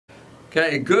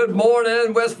Okay, good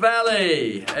morning, West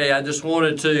Valley. Hey, I just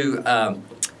wanted to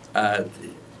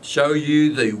show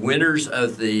you the winners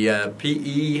of the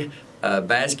PE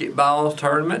basketball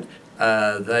tournament.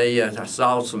 I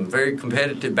saw some very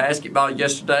competitive basketball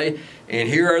yesterday, and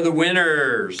here are the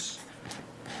winners.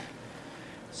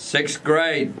 6th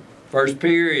grade, first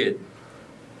period.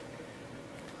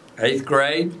 8th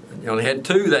grade, you only had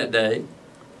 2 that day,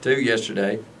 2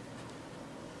 yesterday.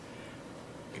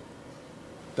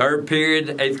 3rd period,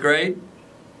 8th grade.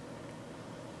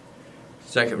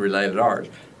 2nd related arts.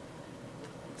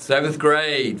 7th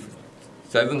grade,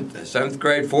 7th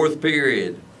grade, 4th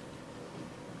period.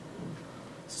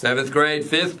 7th grade,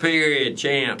 5th period,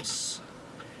 champs.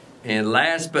 And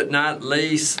last but not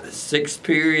least, 6th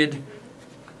period,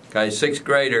 okay, 6th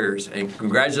graders. And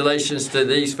congratulations to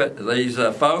these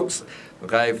folks,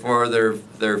 okay, for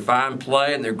their fine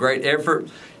play and their great effort.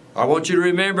 I want you to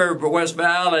remember, West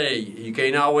Valley, you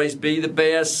can't always be the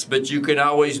best, but you can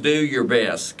always do your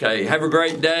best. Okay, have a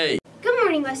great day. Good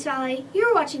morning, West Valley.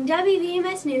 You're watching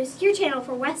WVMS News, your channel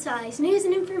for West Valley's news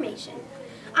and information.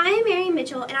 I am Mary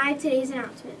Mitchell, and I have today's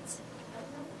announcements.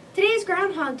 Today is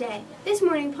Groundhog Day. This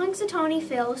morning, Punxsutawney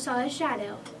Phil saw his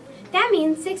shadow. That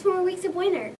means 6 more weeks of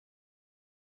winter.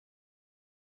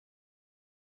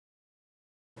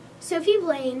 Sophie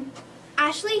Blaine,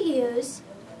 Ashley Hughes,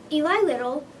 Eli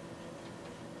Little,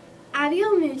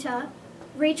 Abiel Muta,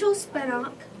 Rachel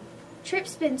Spinock, Trip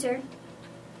Spencer,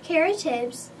 Kara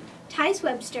Tibbs, Tice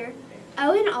Webster,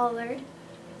 Owen Allard,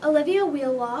 Olivia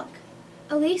Wheelock,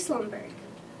 Elise Lundberg.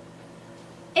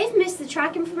 If missed the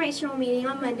track informational meeting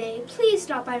on Monday, please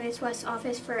stop by Miss West's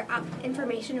office for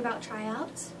information about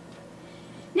tryouts.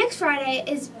 Next Friday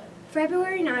is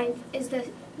February 9th is the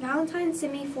Valentine's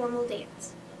semi-formal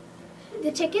dance.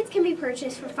 The tickets can be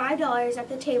purchased for $5 at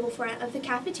the table front of the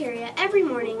cafeteria every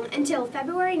morning until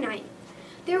February 9th.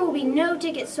 There will be no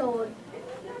tickets sold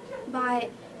by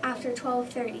after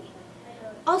 12:30.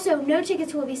 Also, no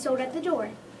tickets will be sold at the door.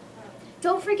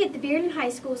 Don't forget the Bearden High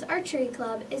School's Archery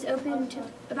Club is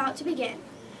about to begin.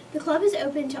 The club is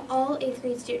open to all 8th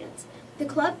grade students. The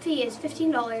club fee is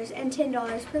 $15 and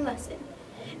 $10 per lesson.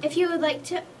 If you would like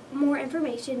more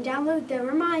information, download the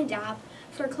Remind app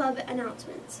for club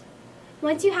announcements.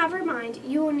 Once you have Remind,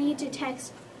 you will need to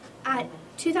text at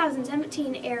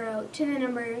 2017 ARROW to the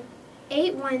number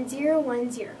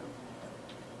 81010.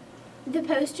 The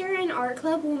Poster and Art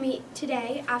Club will meet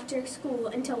today after school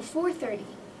until 4:30.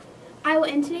 I will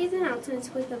end today's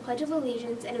announcements with the Pledge of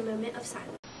Allegiance and a moment of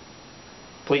silence.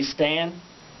 Please stand,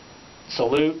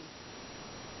 salute,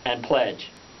 and pledge.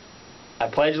 I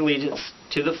pledge allegiance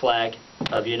to the flag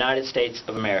of the United States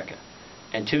of America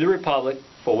and to the republic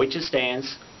for which it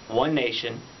stands, one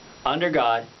nation, under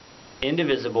God,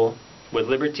 indivisible, with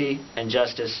liberty and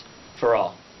justice for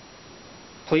all.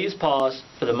 Please pause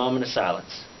for the moment of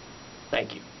silence.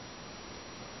 Thank you.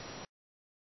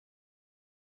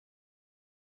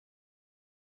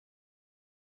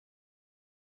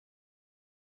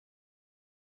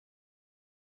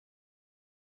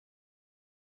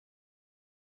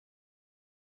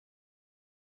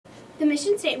 The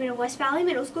mission statement of West Valley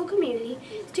Middle School community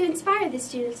is to inspire the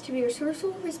students to be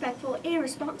resourceful, respectful, and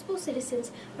responsible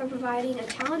citizens by providing a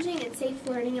challenging and safe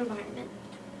learning environment.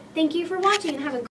 Thank you for watching and have a